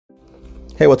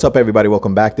Hey, what's up, everybody?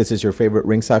 Welcome back. This is your favorite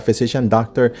ringside physician,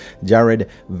 Dr. Jared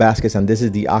Vasquez, and this is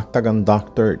the Octagon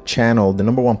Doctor channel, the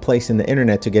 #1 place in the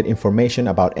internet to get information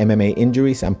about MMA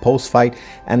injuries and post-fight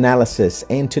analysis.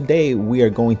 And today we are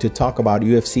going to talk about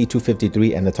UFC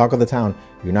 253, and the talk of the town,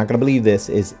 you're not going to believe this,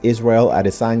 is Israel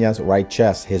Adesanya's right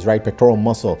chest, his right pectoral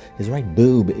muscle, his right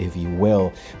boob, if you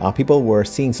will. People were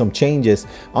seeing some changes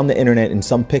on the internet in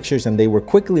some pictures, and they were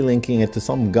quickly linking it to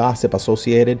some gossip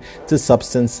associated to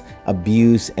substance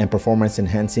abuse and performance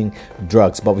enhancing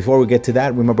drugs. But before we get to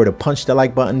that, remember to punch the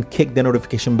like button, kick the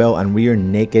notification bell, and rear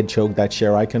naked choke that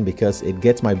share icon, because it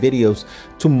gets my videos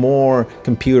to more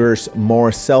computers,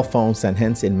 more cell phones, and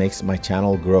hence it makes my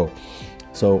channel grow.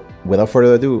 So without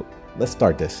further ado, let's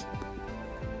start this.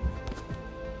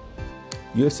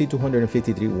 UFC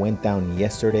 253 went down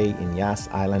yesterday in Yas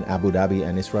Island, Abu Dhabi,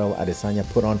 and Israel Adesanya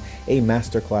put on a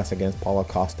masterclass against Paulo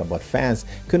Costa, but fans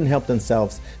couldn't help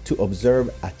themselves to observe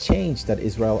a change that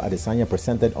Israel Adesanya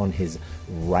presented on his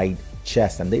right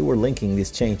chest, and they were linking this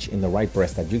change in the right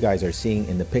breast that you guys are seeing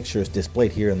in the pictures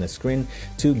displayed here on the screen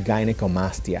to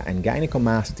gynecomastia. And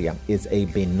gynecomastia is a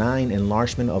benign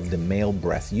enlargement of the male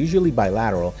breast, usually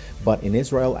bilateral, but in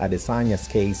Israel Adesanya's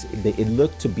case it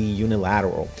looked to be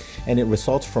unilateral, and it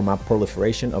results from a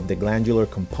proliferation of the glandular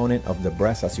component of the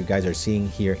breast, as you guys are seeing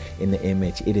here in the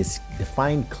image. It is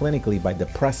defined clinically by the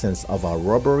presence of a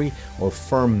rubbery or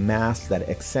firm mass that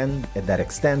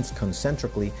extends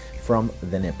concentrically from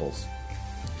the nipples.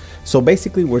 So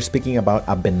basically, we're speaking about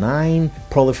a benign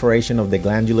proliferation of the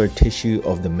glandular tissue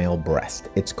of the male breast.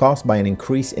 It's caused by an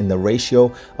increase in the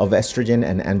ratio of estrogen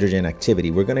and androgen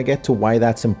activity. We're going to get to why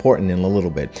that's important in a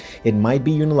little bit. It might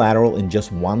be unilateral in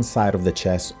just one side of the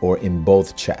chest or in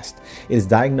both chests. It is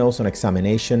diagnosed on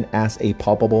examination as a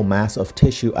palpable mass of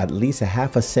tissue at least a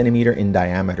half a centimeter in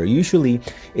diameter. Usually,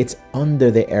 it's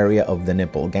under the area of the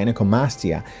nipple.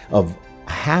 Gynecomastia of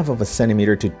half of a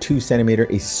centimeter to 2 centimeters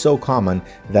is so common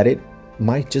that it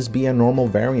might just be a normal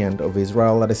variant of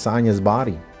Israel Adesanya's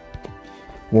body.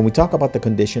 When we talk about the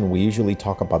condition, we usually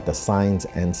talk about the signs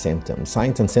and symptoms.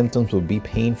 Signs and symptoms would be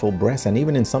painful breasts, and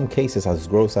even in some cases, as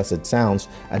gross as it sounds,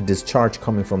 a discharge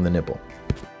coming from the nipple.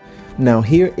 Now,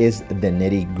 here is the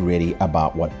nitty-gritty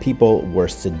about what people were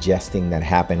suggesting that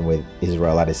happened with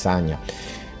Israel Adesanya.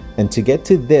 And to get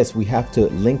to this, we have to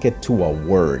link it to a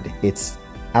word. It's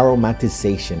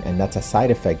aromatization, and that's a side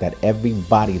effect that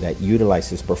everybody that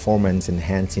utilizes performance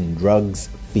enhancing drugs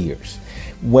fears.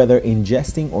 Whether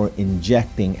ingesting or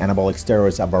injecting anabolic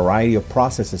steroids, a variety of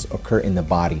processes occur in the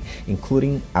body,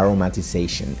 including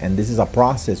aromatization. And this is a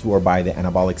process whereby the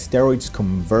anabolic steroids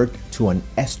convert to an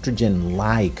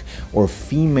estrogen-like or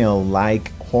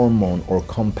female-like hormone or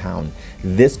compound.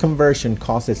 This conversion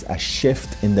causes a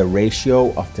shift in the ratio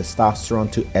of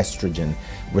testosterone to estrogen,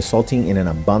 resulting in an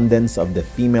abundance of the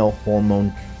female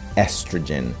hormone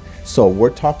estrogen. So we're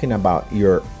talking about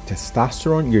your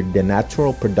testosterone, the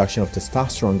natural production of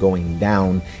testosterone going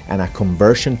down, and a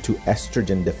conversion to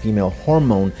estrogen, the female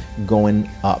hormone, going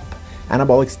up.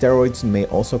 Anabolic steroids may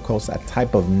also cause a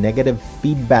type of negative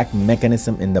feedback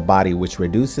mechanism in the body, which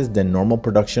reduces the normal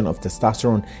production of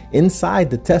testosterone inside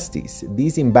the testes.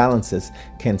 These imbalances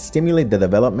can stimulate the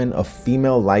development of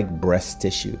female-like breast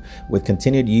tissue. With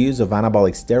continued use of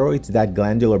anabolic steroids, that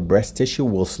glandular breast tissue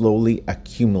will slowly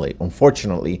accumulate.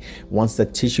 Unfortunately, once the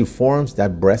tissue forms,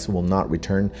 that breast will not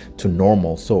return to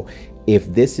normal. So if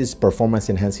this is performance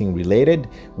enhancing related,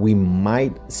 we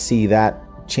might see that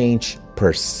change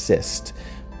persist.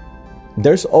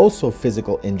 There's also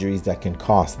physical injuries that can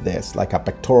cause this, like a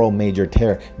pectoral major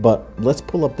tear, but let's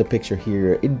pull up the picture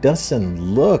here. It doesn't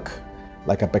look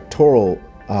like a pectoral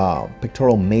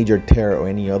major tear or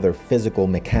any other physical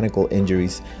mechanical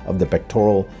injuries of the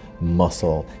pectoral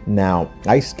muscle. Now,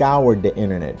 I scoured the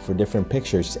internet for different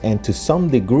pictures, and to some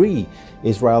degree,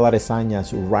 Israel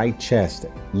Adesanya's right chest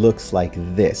looks like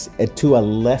this. To a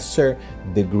lesser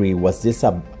degree, was this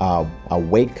a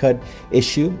weight cut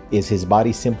issue? Is his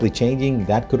body simply changing?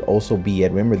 That could also be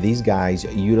it. Remember, these guys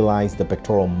utilize the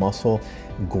pectoral muscle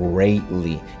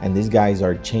greatly, and these guys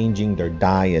are changing their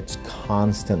diets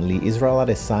constantly. Israel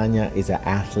Adesanya is an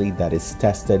athlete that is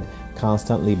tested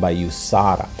constantly by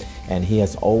USADA, and he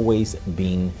has always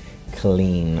been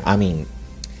clean. I mean,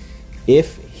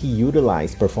 if he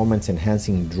utilized performance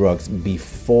enhancing drugs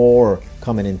before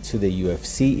coming into the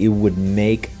UFC, it would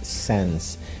make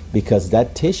sense, because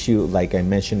that tissue, like I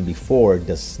mentioned before,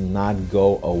 does not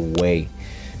go away.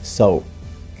 So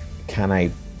can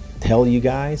I tell you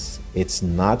guys it's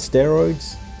not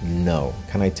steroids? No.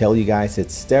 Can I tell you guys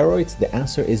it's steroids? The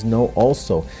answer is no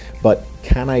also. But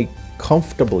can I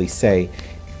comfortably say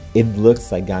it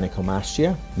looks like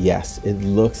gynecomastia? Yes, it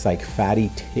looks like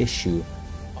fatty tissue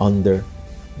under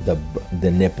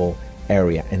the nipple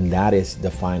area, and that is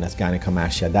defined as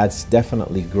gynecomastia. That's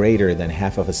definitely greater than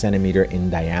 1/2 centimeter in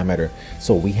diameter.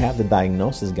 So we have the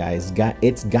diagnosis, guys.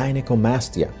 It's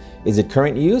gynecomastia. Is it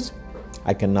current use?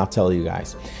 I cannot tell you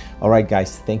guys. All right,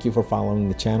 guys, thank you for following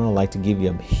the channel. I'd like to give you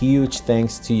a huge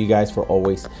thanks to you guys for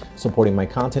always supporting my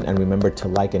content, and remember to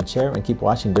like and share and keep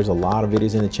watching. There's a lot of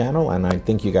videos in the channel, and I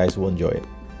think you guys will enjoy it.